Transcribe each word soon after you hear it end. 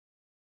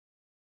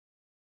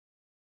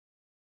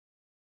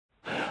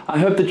I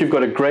hope that you've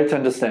got a great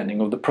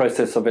understanding of the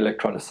process of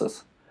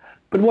electrolysis.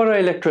 But what are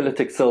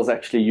electrolytic cells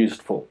actually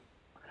used for?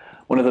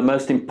 One of the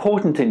most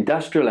important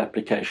industrial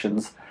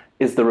applications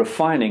is the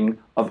refining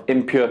of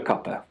impure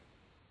copper.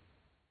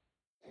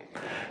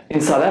 In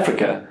South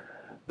Africa,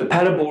 the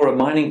Palabora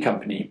Mining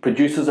Company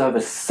produces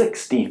over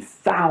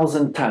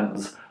 60,000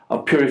 tons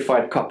of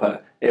purified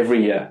copper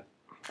every year,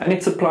 and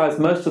it supplies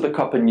most of the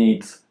copper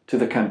needs to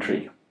the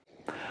country.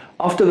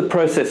 After the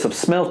process of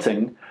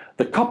smelting,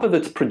 the copper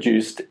that's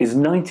produced is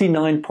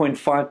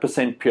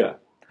 99.5% pure,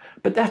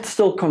 but that's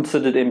still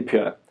considered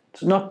impure.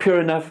 It's not pure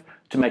enough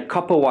to make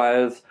copper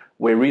wires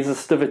where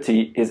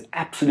resistivity is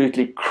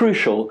absolutely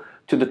crucial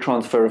to the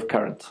transfer of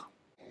current.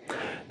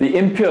 The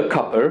impure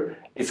copper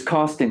is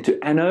cast into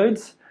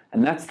anodes,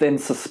 and that's then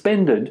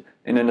suspended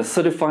in an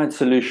acidified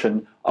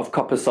solution of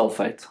copper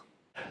sulfate.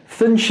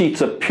 Thin sheets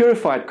of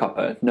purified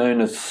copper,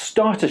 known as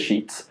starter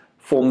sheets,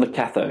 form the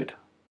cathode.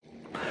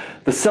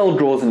 The cell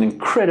draws an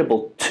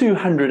incredible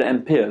 200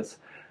 amperes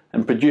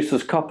and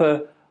produces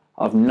copper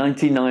of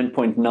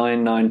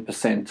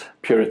 99.99%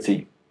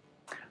 purity.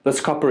 This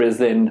copper is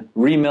then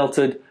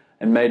remelted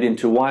and made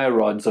into wire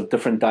rods of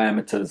different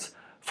diameters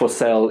for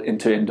sale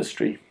into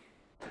industry.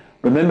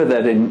 Remember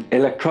that in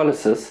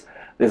electrolysis,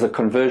 there's a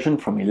conversion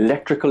from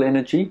electrical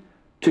energy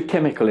to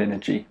chemical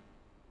energy.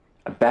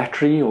 A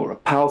battery or a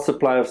power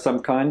supply of some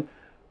kind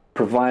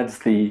provides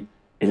the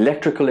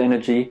electrical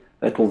energy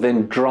that will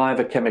then drive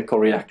a chemical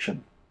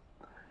reaction.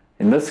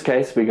 In this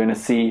case, we're going to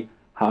see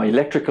how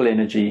electrical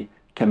energy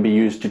can be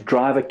used to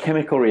drive a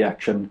chemical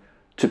reaction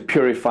to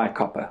purify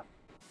copper.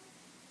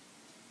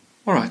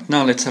 Alright,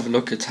 now let's have a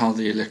look at how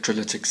the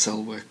electrolytic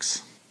cell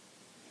works.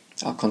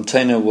 Our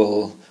container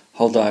will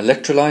hold our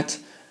electrolyte,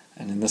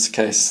 and in this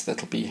case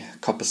that will be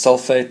copper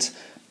sulfate,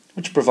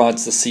 which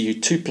provides the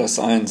Cu2 plus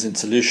ions in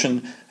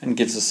solution and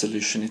gives the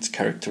solution its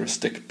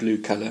characteristic blue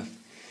color.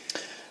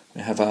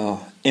 We have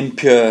our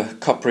impure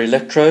copper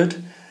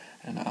electrode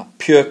and our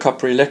pure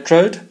copper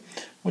electrode,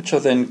 which are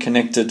then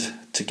connected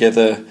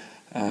together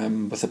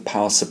with a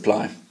power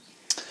supply.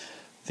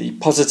 The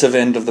positive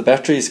end of the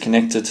battery is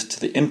connected to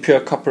the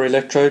impure copper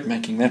electrode,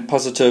 making that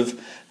positive,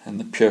 and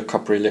the pure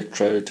copper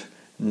electrode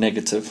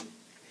negative.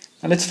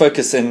 Now let's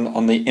focus in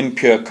on the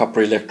impure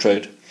copper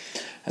electrode.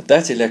 At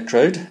that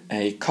electrode,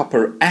 a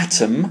copper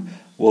atom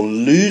will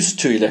lose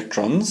 2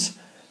 electrons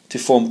to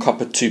form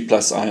copper 2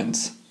 plus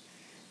ions.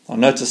 Now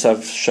notice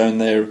I've shown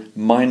there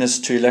minus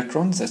 2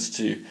 electrons. That's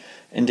to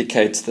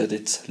indicate that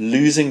it's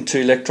losing 2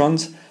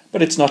 electrons,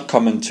 but it's not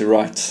common to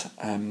write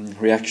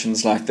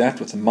reactions like that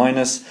with a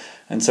minus,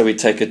 and so we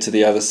take it to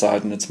the other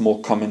side, and it's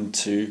more common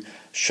to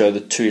show the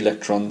 2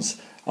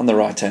 electrons on the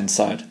right hand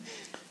side.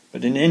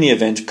 But in any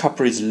event,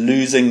 copper is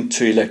losing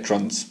 2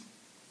 electrons.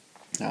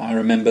 Now I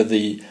remember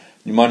the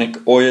mnemonic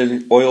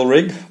oil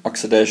rig,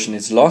 oxidation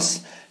is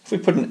loss. If we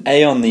put an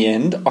A on the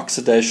end,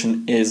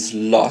 oxidation is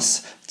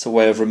loss. It's a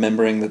way of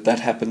remembering that that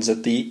happens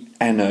at the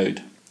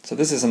anode. So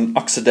this is an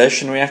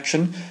oxidation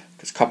reaction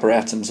because copper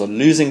atoms are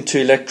losing 2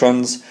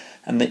 electrons,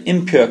 and the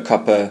impure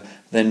copper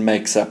then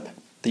makes up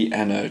the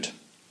anode.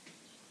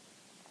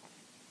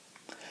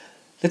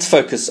 Let's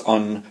focus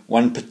on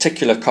one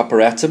particular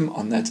copper atom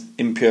on that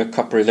impure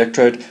copper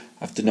electrode.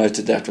 I've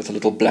denoted that with a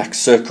little black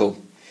circle.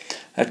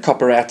 That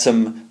copper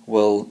atom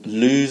will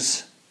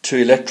lose 2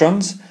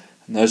 electrons,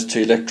 and those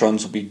 2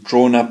 electrons will be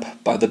drawn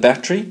up by the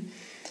battery.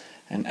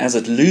 And as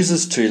it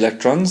loses 2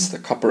 electrons, the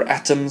copper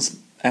atom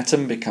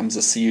becomes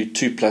a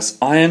Cu2 plus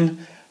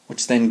ion,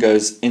 which then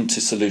goes into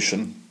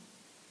solution.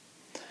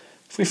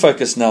 If we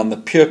focus now on the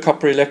pure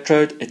copper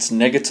electrode, it's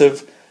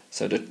negative,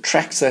 so it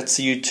attracts that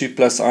Cu2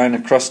 plus ion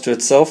across to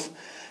itself,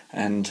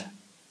 and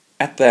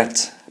at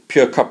that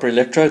pure copper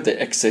electrode there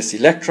are excess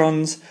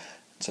electrons,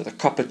 so the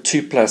copper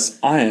 2 plus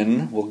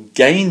ion will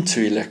gain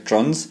 2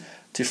 electrons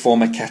to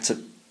form a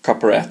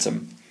copper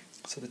atom.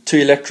 So the 2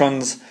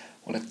 electrons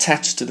will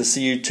attach to the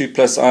Cu2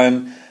 plus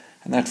ion,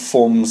 and that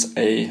forms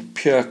a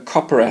pure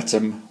copper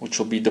atom which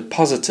will be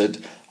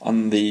deposited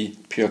on the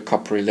pure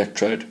copper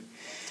electrode.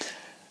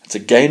 It's a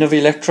gain of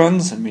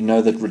electrons, and we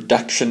know that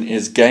reduction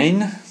is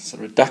gain. So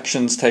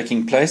reduction is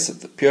taking place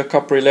at the pure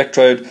copper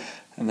electrode,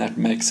 and that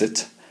makes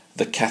it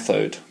the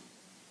cathode.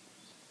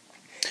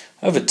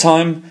 Over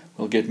time,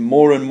 we'll get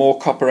more and more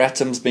copper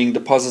atoms being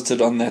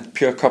deposited on that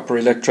pure copper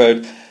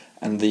electrode,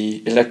 and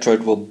the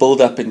electrode will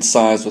build up in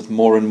size with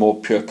more and more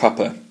pure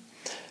copper.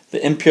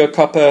 The impure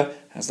copper,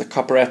 as the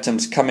copper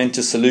atoms come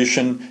into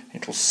solution,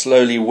 it will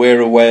slowly wear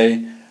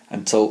away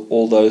until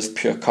all those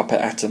pure copper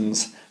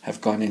atoms have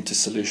gone into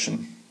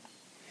solution.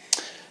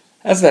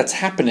 As that's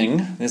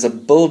happening, there's a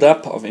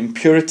build-up of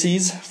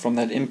impurities from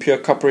that impure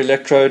copper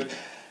electrode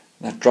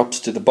that drops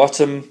to the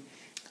bottom,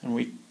 and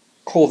we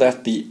call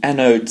that the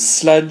anode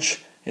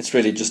sludge. It's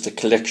really just a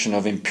collection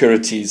of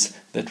impurities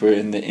that were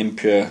in the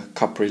impure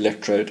copper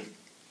electrode.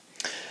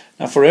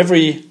 Now for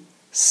every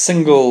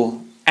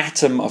single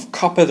atom of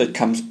copper that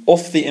comes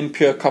off the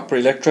impure copper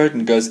electrode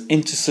and goes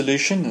into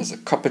solution as a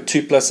copper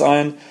 2 plus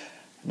ion,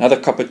 another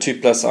copper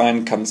 2 plus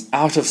ion comes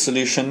out of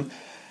solution,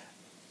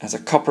 as a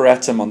copper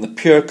atom on the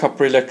pure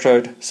copper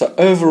electrode. So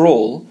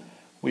overall,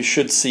 we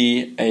should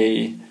see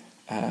a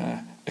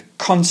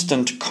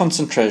constant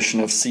concentration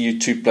of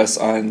Cu2 plus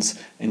ions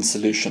in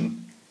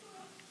solution.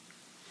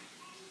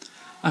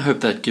 I hope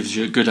that gives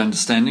you a good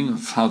understanding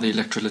of how the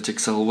electrolytic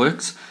cell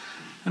works,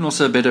 and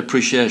also a better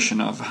appreciation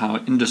of how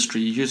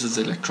industry uses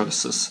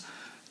electrolysis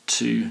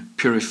to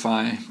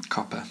purify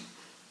copper.